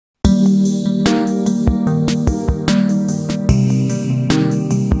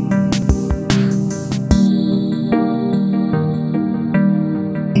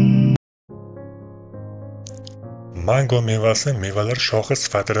Mango mevasi mevalar shoxi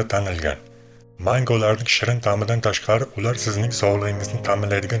sifatida tanilgan. Mangolarning shirin ta'midan tashqari, ular sizning sog'lig'ingizni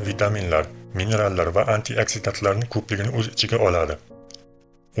ta'minlaydigan vitaminlar, minerallar va antioksidantlarning ko'pligini o'z ichiga oladi.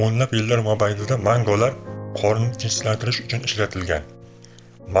 O'nlab yillar mobaynida mangolar qorinni tinchlantirish uchun ishlatilgan.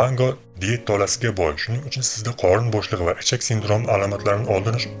 Mango diyet tolasiga boy, shuning uchun sizda qorin bo'shlig'i va ichak sindromi alomatlarini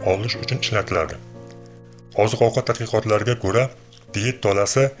olish uchun ishlatiladi. Oziq-ovqat tadqiqotlariga ko'ra, diyet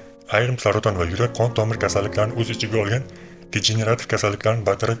tolasi ayrim saraton va yurak-qon tomir kasalliklarini o'z ichiga olgan degenerativ kasalliklarni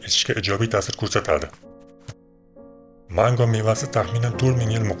bartaraf etishga ijobiy ta'sir ko'rsatadi. Mango mevasi taxminan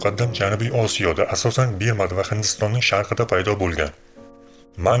 4000 yil muqaddam Janubiy Osiyoda, asosan Birmada va Hindistonning sharqida paydo bo'lgan.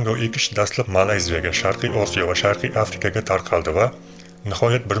 Mango ekish dastlab Malayziyaga, Sharqiy Osiyo va Sharqiy Afrikaga tarqaldi va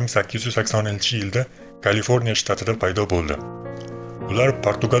nihoyat 1880-yilda Kaliforniya shtatida paydo bo'ldi. Ular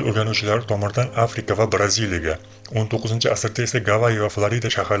Portugal o'rganuvchilari tomonidan Afrika va Braziliyaga, 19-asrda esa Gavayi va Florida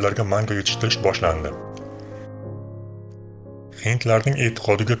shaharlariga mango yetishtirish boshlandi. Hindlarning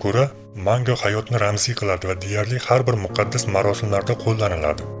e'tiqodiga ko'ra, mango hayotni ramziy qiladi va deyarli har bir muqaddas marosimlarda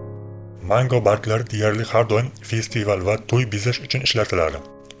qo'llaniladi. Mango barglari deyarli har doim festival va to'y bezash uchun ishlatiladi.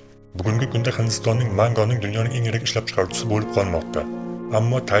 Bugungi kunda Hindistonning mangoning dunyoning eng yirik ishlab chiqaruvchisi bo'lib qolmoqda.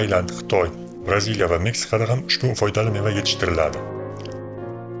 Ammo Tailand, Xitoy, Braziliya va Meksikada ham ushbu foydali meva yetishtiriladi.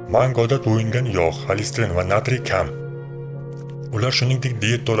 Mangoda to'yingan yog', xolesterin va natriy kam. Ular shuningdek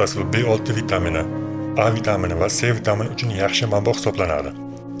diyet tolasi va B6 vitamini, A vitamini va C vitamini uchun yaxshi manba hisoblanadi.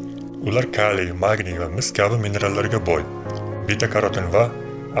 Ular kaliy, magniy va mis kabi minerallarga boy, beta-karotin va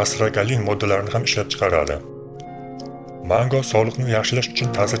astrogalin moddalarini ham ishlab chiqaradi. Mango sog'liqni yaxshilash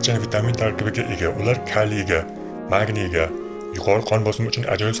uchun ta'sirchan vitamin tarkibiga ega. Ular kaliyga, magniyga, yuqori qon bosimi uchun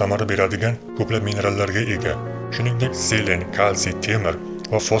ajoyib samara beradigan ko'plab minerallarga ega. Shuningdek, selen, kalsiy, temir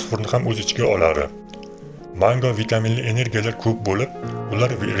va fosforni ham o'z ichiga oladi. Mango vitaminli energiyalar ko'p bo'lib,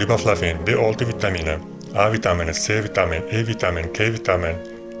 ular riboflavin, B6 vitamini, A vitamini, C vitamin, E vitamin, K vitamin,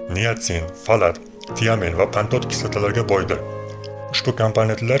 niatsin, folat, tiamin va pantot kislotalarga boydir. Ushbu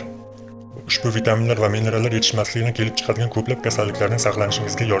komponentlar ushbu vitaminlar va minerallar yetishmasligidan kelib chiqadigan ko'plab kasalliklardan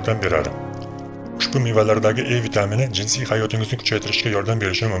saqlanishingizga yordam beradi. Ushbu mevalardagi E vitamini jinsiy hayotingizni kuchaytirishga yordam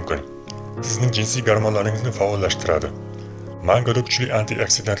berishi mumkin. Sizning jinsiy gormonlaringizni faollashtiradi. Mangoda kuchli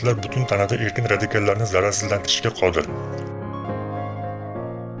antioksidantlar butun tanada erkin radikallarni zararsizlantirishga qodir.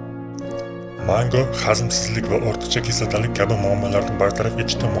 Mango hazmsizlik va ortiqcha kislotalik kabi muammolarni bartaraf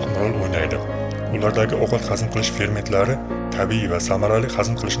etishda muhim rol o'ynaydi. Ulardagi ovqat hazm qilish fermentlari tabiiy va samarali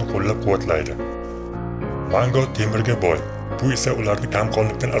hazm qilishni qo'llab-quvvatlaydi. Mango temirga boy. Bu esa ularni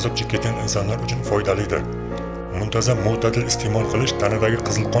kamqonlikdan azob chekayotgan insonlar uchun foydalidir. Muntazam mo'tadil iste'mol qilish tanadagi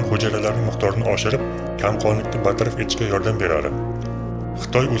qizilqon hujayralarining miqdorini oshirib, kamqonlikni bartaraf etishga yordam beradi.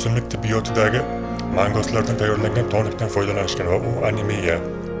 Xitoy o'simlik tibbiyotidagi mangoslardan tayyorlangan tonikdan foydalanishgan va u anemiya,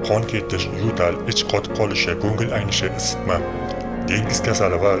 qon ketish, yo'tal, ich qotib qolishi, ko'ngil aynishi, isitma, dengiz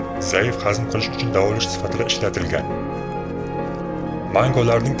kasali va zaif hazm qilish uchun davolash sifatida ishlatilgan.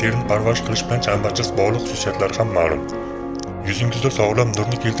 Mangolarning terini parvarish qilish bilan chambarchas bog'liq xususiyatlari ham ma'lum. Yuzingizda sog'lom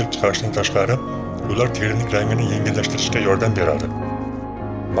nurni keltirib chiqarishdan tashqari, ular terining rangini yengillashtirishga yordam beradi.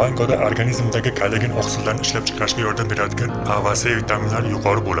 Mangoda organizmdagi kollagen oqsillarni ishlab chiqarishga yordam beradigan A va C vitaminlari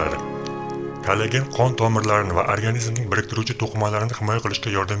yuqori bo'ladi. Kollagen qon tomirlarini va organizmning biriktiruvchi to'qimalarini himoya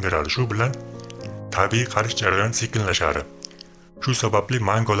qilishga yordam beradi. Shu bilan tabiiy qarish jarayoni sekinlashadi. Shu sababli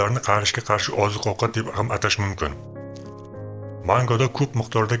mangolarni qarishga qarshi oziq-ovqat deb ham atash mumkin. Mangoda ko'p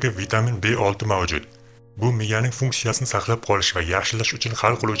miqdordagi vitamin B6 mavjud. Bu miyaning funksiyasini saqlab qolish va yaxshilash uchun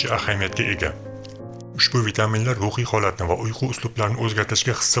hal qiluvchi ahamiyatga ega. Ushbu vitaminlar ruhiy holatni va uyqu uslublarini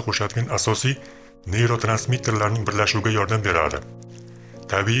o'zgartirishga hissa qo'shadigan asosiy neyrotransmitterlarning birlashuviga yordam beradi.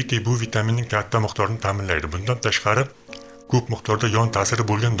 Tabiiyki, bu vitaminning katta miqdorini ta'minlaydi. Bundan tashqari, ko'p miqdorda yon ta'siri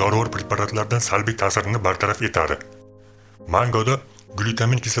bo'lgan dorivor preparatlardan salbiy ta'sirini bartaraf etadi. Mangoda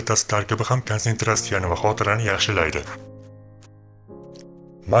glutamin kislotasi tarkibi ham konsentratsiyani va xotirani yaxshilaydi.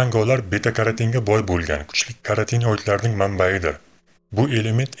 Mangolar beta-karotinga boy bo'lgan, kuchli karotinoidlarning manbaidir. Bu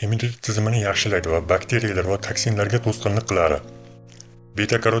element immunitet tizimini yaxshilaydi va bakteriyalar va toksinlarga to'sqinlik qiladi.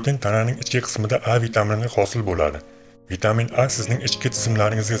 Beta-karotin tananing ichki qismida A vitaminidan hosil bo'ladi. Vitamin A sizning ichki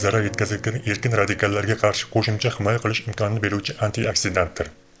tizimlaringizga zarar yetkazadigan erkin radikallarga qarshi qo'shimcha himoya qilish imkonini beruvchi antioksidantdir.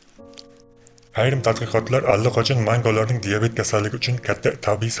 Ayrim tadqiqotlar allaqachon mangolarning diabet kasalligi uchun katta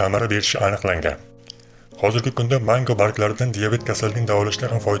tabiiy samara berishi aniqlangan. Hozirgi kunda mango barglaridan diabet kasalligini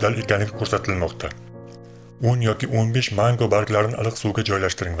davolashda ham foydali ekanligi ko'rsatilmoqda. 10 yoki 15 mango barglarini iliq suvga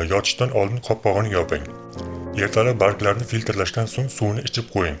joylashtiring va yotishdan oldin qopqog'ini yoping. Ertalab barglarni filtrlashdan so'ng suvni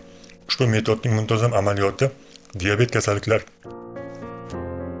ichib qo'ying. Ushbu metodning muntazam amaliyoti diabet kasalliklar,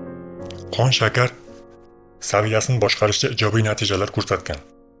 qon shakar saviyasini boshqarishda ijobiy natijalar ko'rsatgan.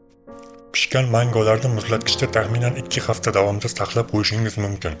 Pishgan mangolarni muzlatgichda taxminan 2 hafta davomida saqlab qo'yishingiz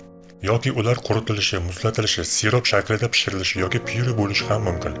mumkin. Yoki ular quritilishi, muzlatilishi, sirop shaklida pishirilishi yoki pyure bo'lishi ham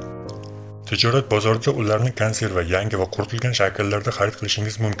mumkin. Tijorat bozorida ularni konserva, yangi va quritilgan shakllarda xarid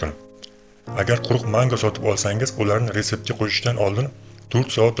qilishingiz mumkin. Agar quruq mango sotib olsangiz, ularni reseptga qo'yishdan oldin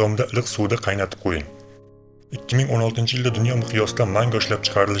 4 soat davomida iliq suvda qaynatib qo'ying. 2016-yilda dunyo miqyosida mango ishlab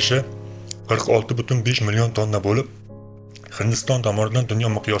chiqarilishi 46,5 million tonna bo'lib, Hindiston tomonidan dunyo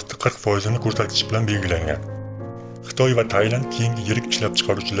miqyosida 40% ko'rsatkich bilan belgilangan. Xitoy va Tailand keyingi yirik ishlab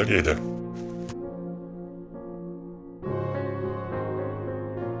chiqaruvchilar edi.